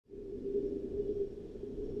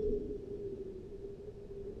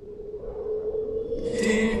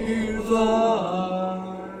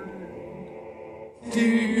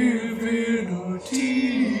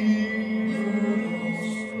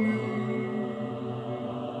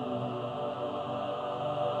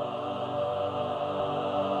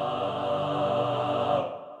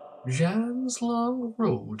Jeanne's long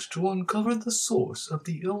road to uncover the source of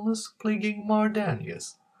the illness plaguing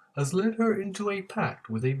Mardanius has led her into a pact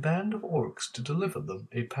with a band of orcs to deliver them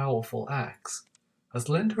a powerful axe, has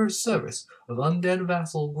lent her service of undead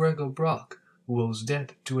vassal Gregor Brock, who owes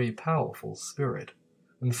debt to a powerful spirit,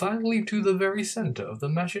 and finally to the very center of the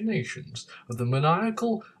machinations of the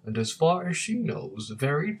maniacal and, as far as she knows,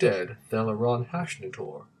 very dead Thelyron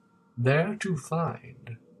Hashnitor, there to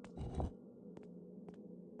find.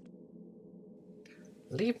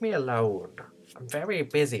 Leave me alone. I'm very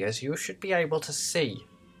busy, as you should be able to see.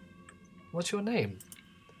 What's your name?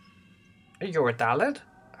 You're a Dallad?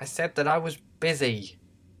 I said that I was busy.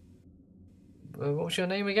 What was your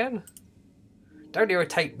name again? Don't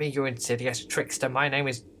irritate me, you insidious trickster. My name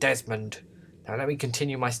is Desmond. Now let me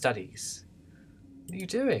continue my studies. What are you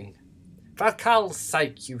doing? For Carl's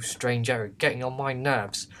sake, you stranger, getting on my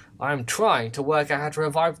nerves. I am trying to work out how to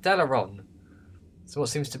revive Thelyron. So what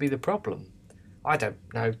seems to be the problem? I don't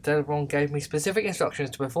know. Thelyron gave me specific instructions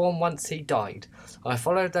to perform once he died. I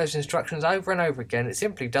followed those instructions over and over again. It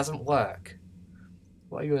simply doesn't work.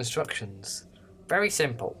 What are your instructions? Very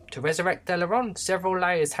simple. To resurrect Thelyron, several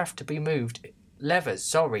levers have to be moved.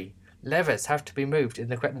 Levers have to be moved in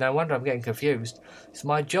the correct... No wonder I'm getting confused. It's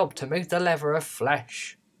my job to move the lever of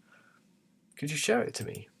flesh. Could you show it to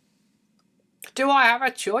me? Do I have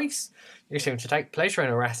a choice? You seem to take pleasure in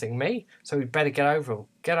harassing me, so we'd better get over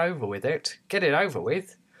with it. Get it over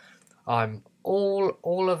with. I'm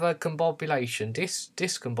all of a combobulation,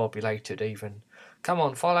 discombobulated even. Come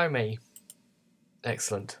on, follow me.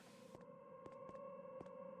 Excellent.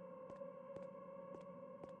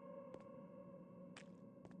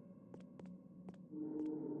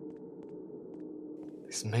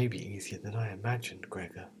 This may be easier than I imagined,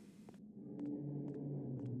 Gregar.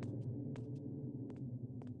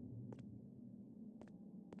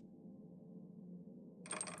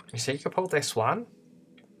 You see, you can pull this one.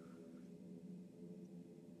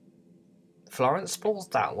 Florence pulls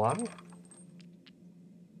that one.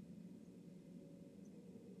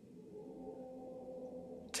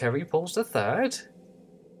 Terry pulls the third.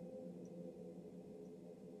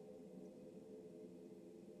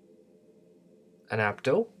 And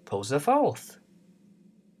Abdul pulls the fourth.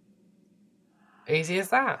 Easy as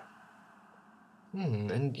that.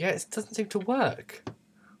 And yet it doesn't seem to work.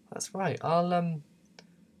 That's right.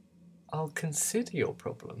 I'll consider your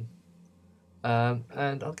problem.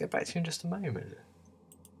 And I'll get back to you in just a moment.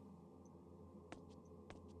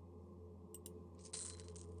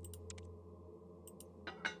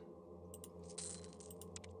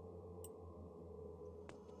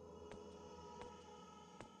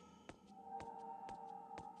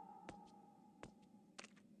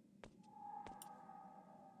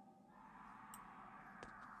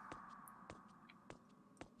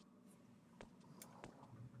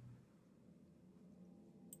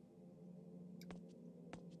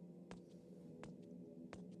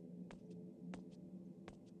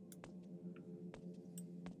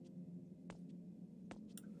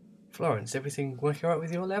 Florence, everything working out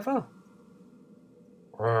with your lever?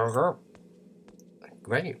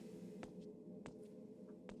 Great.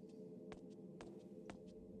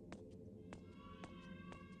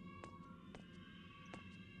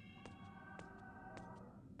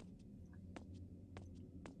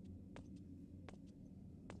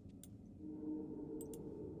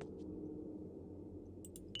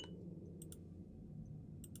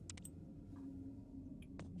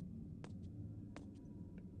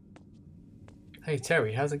 Hey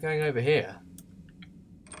Terry, how's it going over here?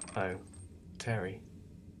 Oh, Terry.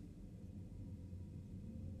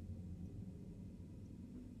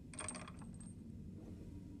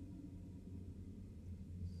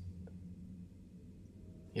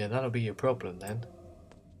 Yeah, that'll be your problem then.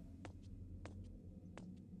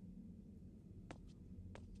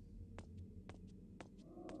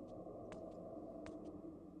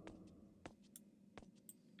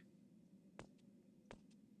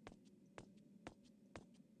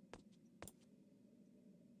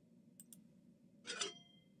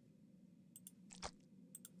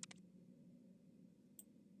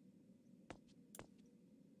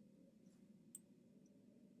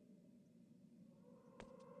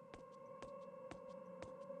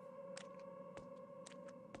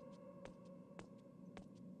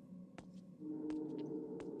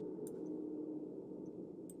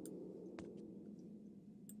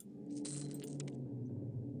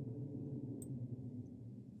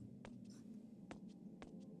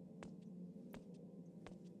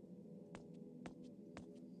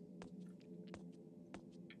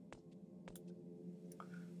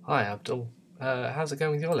 Hi Abdul, how's it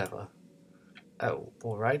going with your lever? Oh,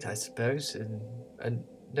 alright I suppose, and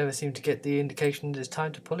never seem to get the indication that it's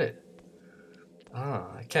time to pull it.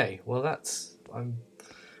 Ah, okay. Well,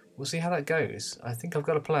 we'll see how that goes. I think I've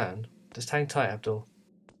got a plan. Just hang tight, Abdul.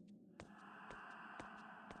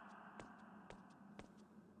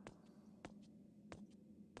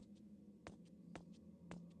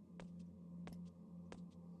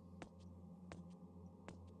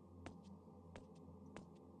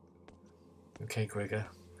 Okay, Gregar.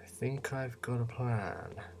 I think I've got a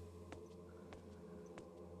plan.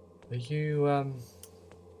 Are you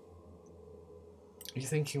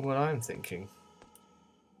thinking what I'm thinking?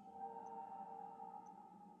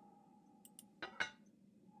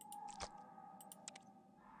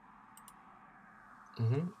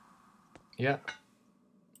 Yeah.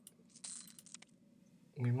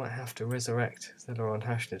 We might have to resurrect Thelyron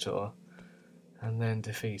Hashnitor and then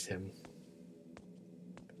defeat him.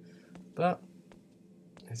 But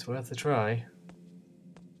it's worth a try.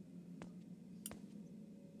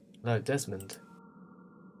 No, Desmond.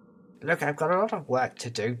 Look, I've got a lot of work to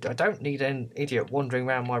do. I don't need an idiot wandering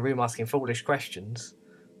around my room asking foolish questions.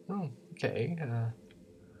 Oh, okay.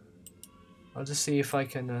 I'll just see if I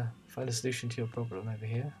can find a solution to your problem over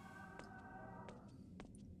here.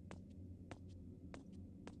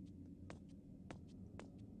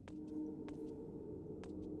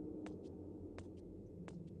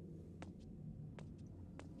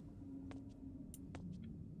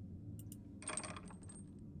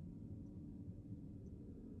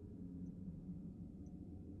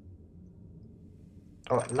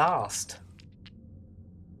 Oh, at last!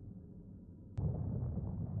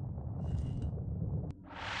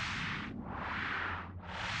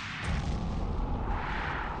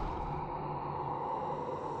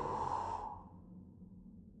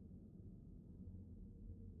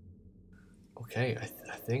 Okay, I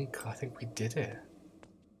think we did it.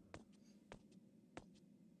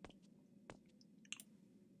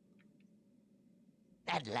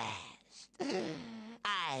 At last,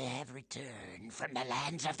 I have returned from the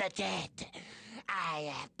lands of the dead.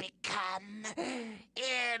 I have become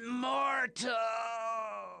immortal.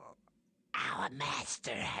 Our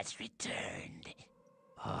master has returned.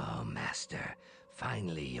 Oh, Master,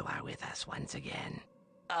 finally you are with us once again.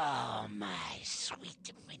 Oh, my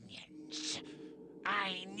sweet minions.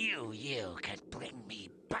 I knew you could bring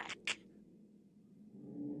me back.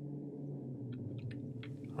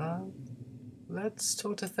 Let's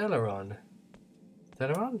talk to Thelyron.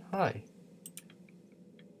 Thelyron, hi.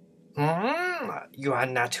 You are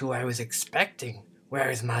not who I was expecting.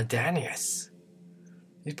 Where is Mardanius?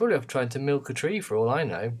 He's probably off trying to milk a tree for all I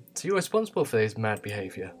know, so you're responsible for his mad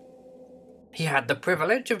behaviour. He had the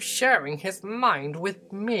privilege of sharing his mind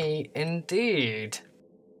with me, indeed.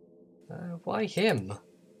 Why him?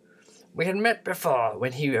 We had met before,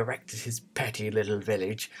 when he erected his petty little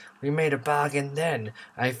village. We made a bargain then.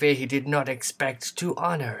 I fear he did not expect to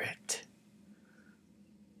honour it.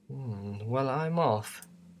 Well, I'm off.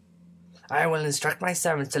 I will instruct my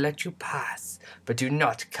servants to let you pass, but do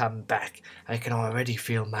not come back. I can already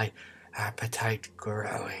feel my appetite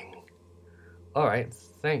growing. Alright,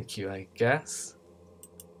 thank you, I guess.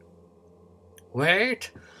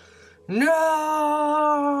 Wait! No!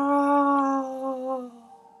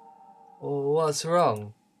 What's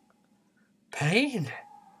wrong? Pain?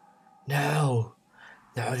 No.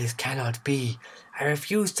 No, this cannot be. I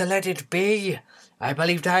refuse to let it be. I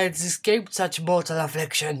believed I had escaped such mortal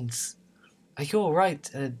afflictions. Are you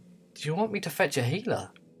alright? Do you want me to fetch a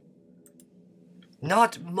healer?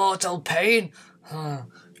 Not mortal pain?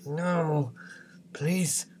 No.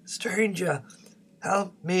 Please, stranger,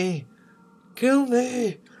 help me. Kill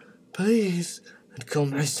me. Please, and kill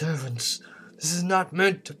my servants. This is not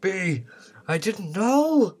meant to be. I didn't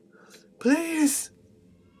know. Please.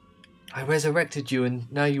 I resurrected you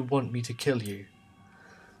and now you want me to kill you.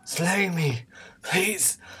 Slay me,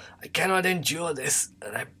 please. I cannot endure this,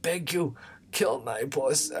 and I beg you, kill my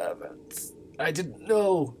poor servants. I didn't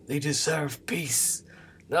know they deserve peace,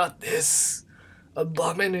 not this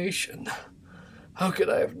abomination. How could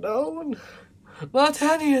I have known?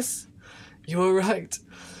 Martanius, you were right.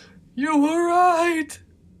 You were right.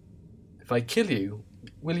 If I kill you,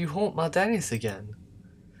 will you haunt Mardanius again?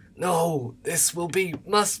 No, this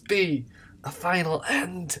must be a final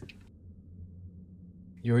end.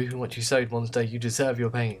 You're even what you sowed, monster. You deserve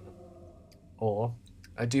your pain. Or,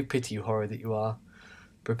 I do pity you, horror that you are.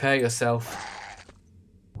 Prepare yourself.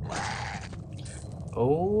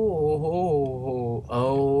 Oh,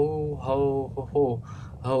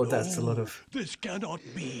 that's a lot of... This cannot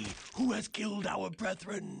be. Who has killed our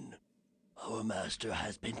brethren? Our master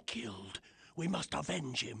has been killed. We must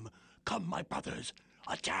avenge him. Come, my brothers.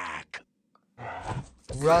 Attack!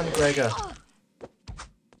 Run, Gregar.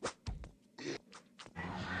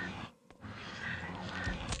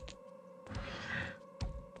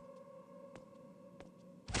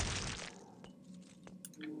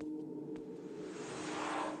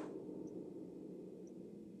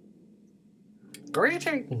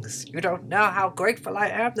 Greetings! You don't know how grateful I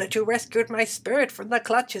am that you rescued my spirit from the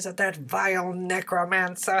clutches of that vile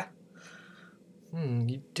necromancer.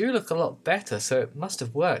 You do look a lot better, so it must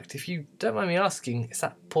have worked. If you don't mind me asking, is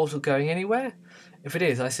that portal going anywhere? If it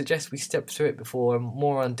is, I suggest we step through it before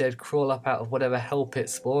more undead crawl up out of whatever hell pit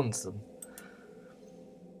spawns them.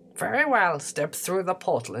 Very well, step through the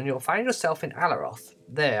portal and you'll find yourself in Aleroth.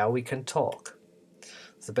 There we can talk.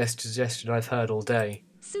 It's the best suggestion I've heard all day.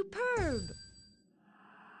 Superb!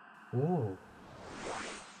 Ooh.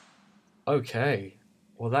 Okay.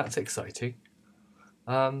 Well, that's exciting.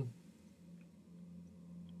 We'll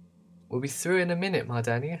be through in a minute,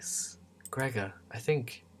 Mardanius. Gregar, I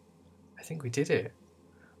think we did it.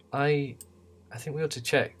 I think we ought to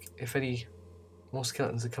check if any more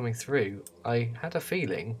skeletons are coming through. I had a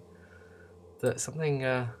feeling that something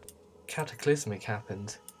cataclysmic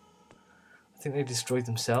happened. I think they destroyed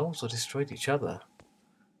themselves or destroyed each other.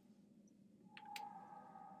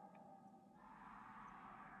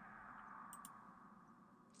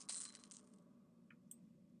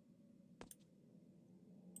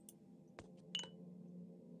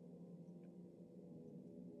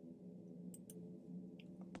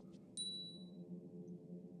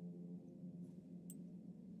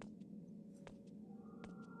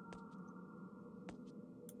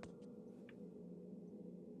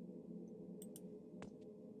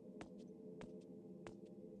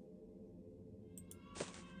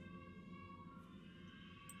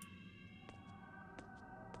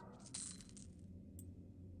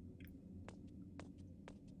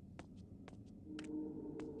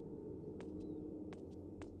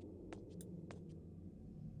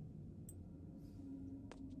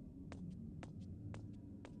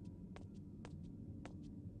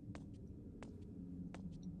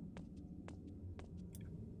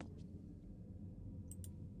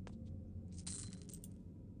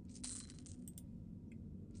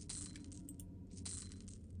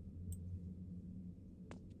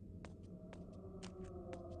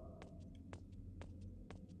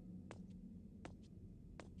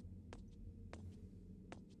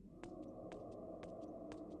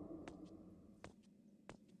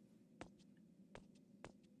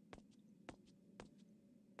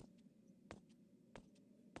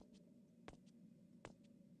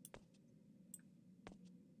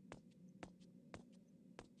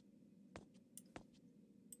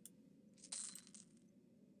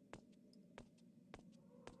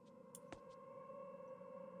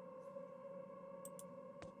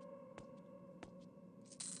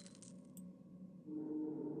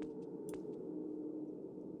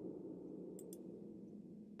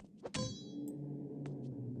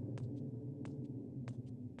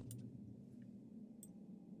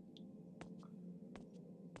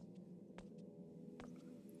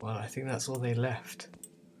 Well, I think that's all they left.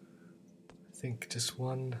 I think just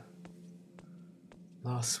one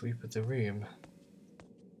last sweep of the room.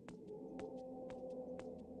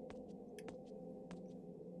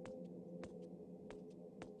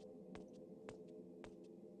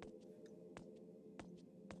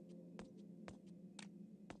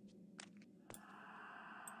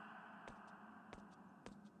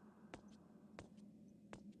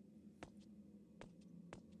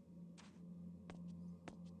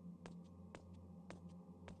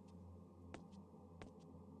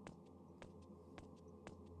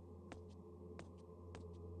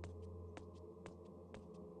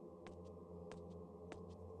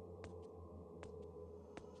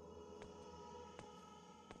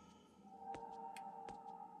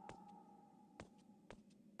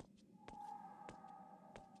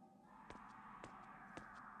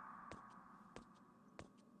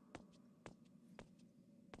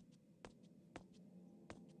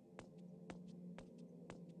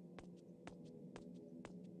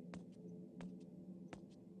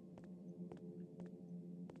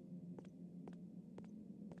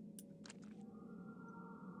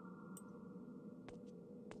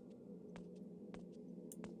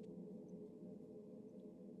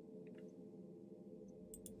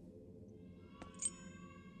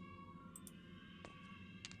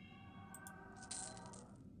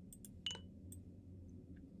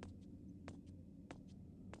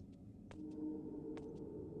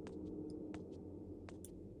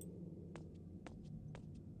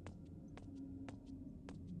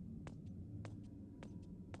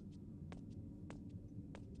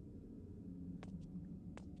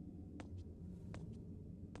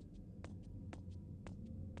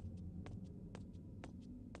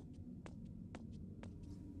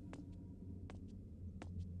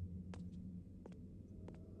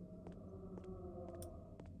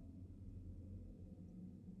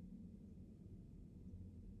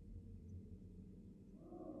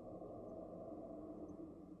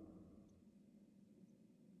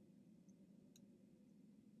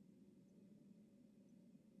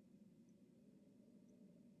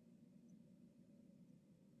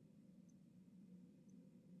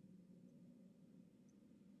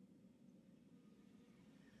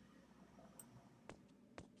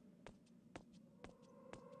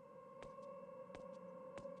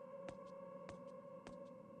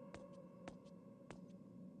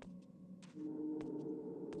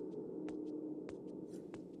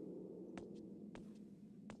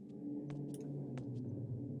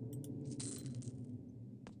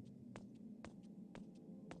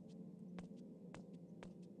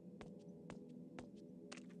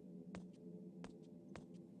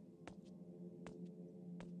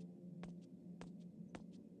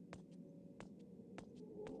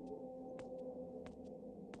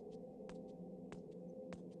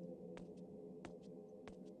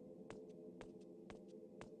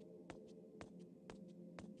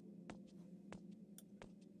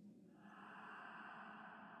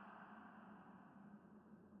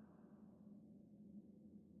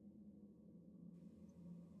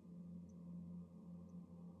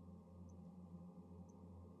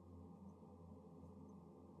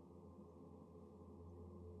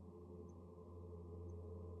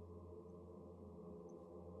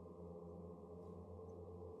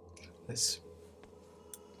 Let's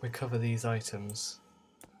recover these items.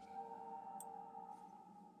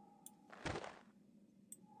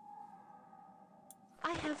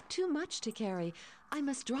 I have too much to carry. I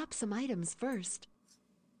must drop some items first.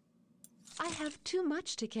 I have too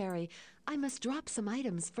much to carry. I must drop some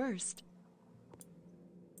items first.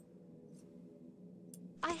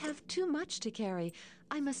 I have too much to carry.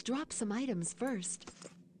 I must drop some items first.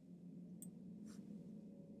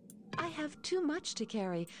 I have too much to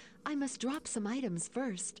carry. I must drop some items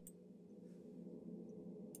first.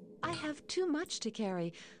 I have too much to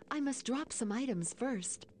carry. I must drop some items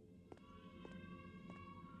first.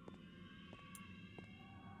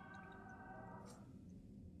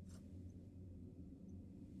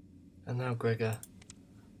 And now, Gregar,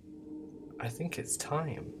 I think it's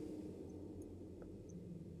time.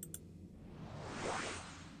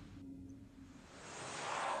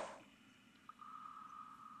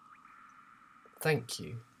 Thank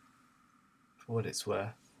you for what it's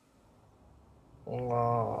worth.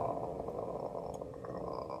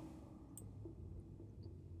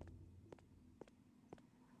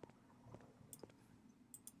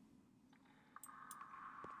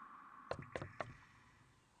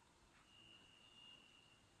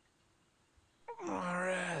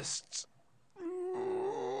 Rest.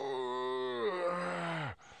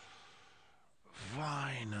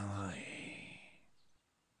 Finally.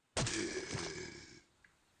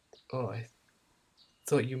 Oh, I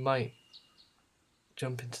thought you might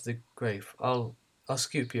jump into the grave. I'll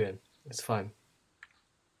scoop you in. It's fine.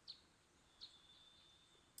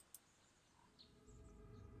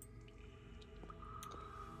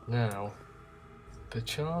 Now,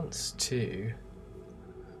 perchance to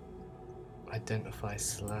identify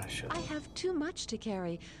Slasher. I have too much to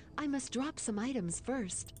carry. I must drop some items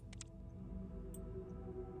first.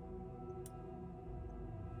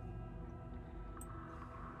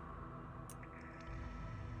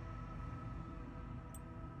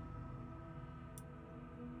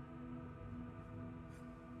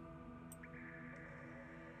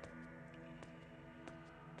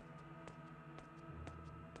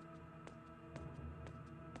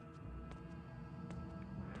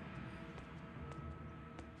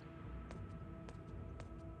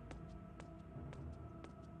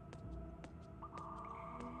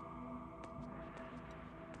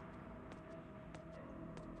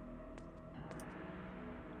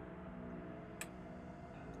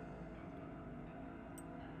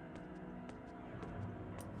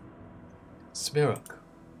 Smirrock.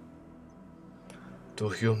 Do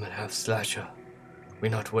human have Slasher? We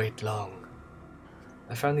not wait long.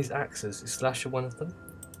 I found these axes. Is Slasher one of them?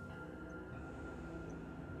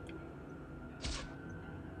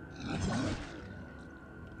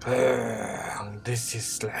 This is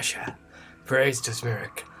Slasher. Praise to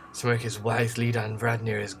Smirrock. Smirrock is wise leader and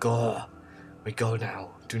Vradnir is gore. We go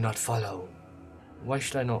now. Do not follow. Why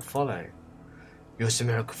should I not follow? Your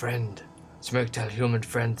Smirrock friend. Smirrock tell human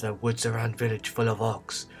friends that woods around village full of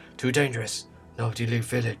orcs. Too dangerous. Nobody leave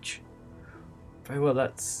village. Very well,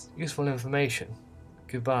 that's useful information.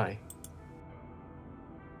 Goodbye.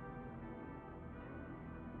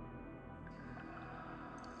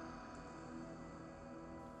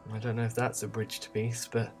 I don't know if that's a bridge to peace,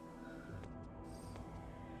 but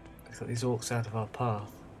let's get these orcs out of our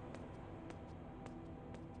path.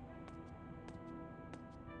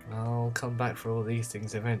 I'll come back for all these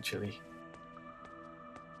things eventually.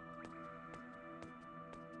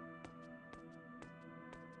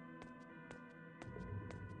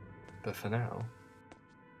 But for now...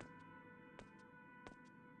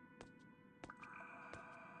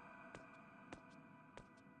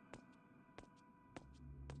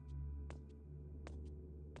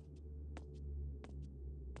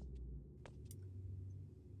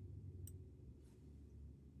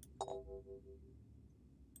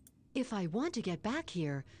 If I want to get back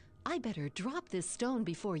here, I better drop this stone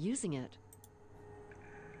before using it.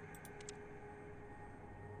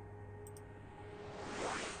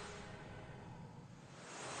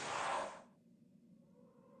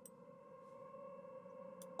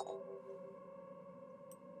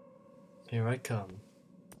 Here I come.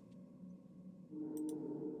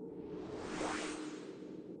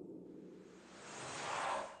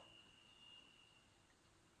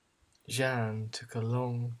 Jeanne took a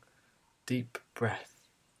long, deep breath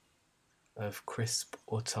of crisp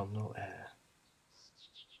autumnal air.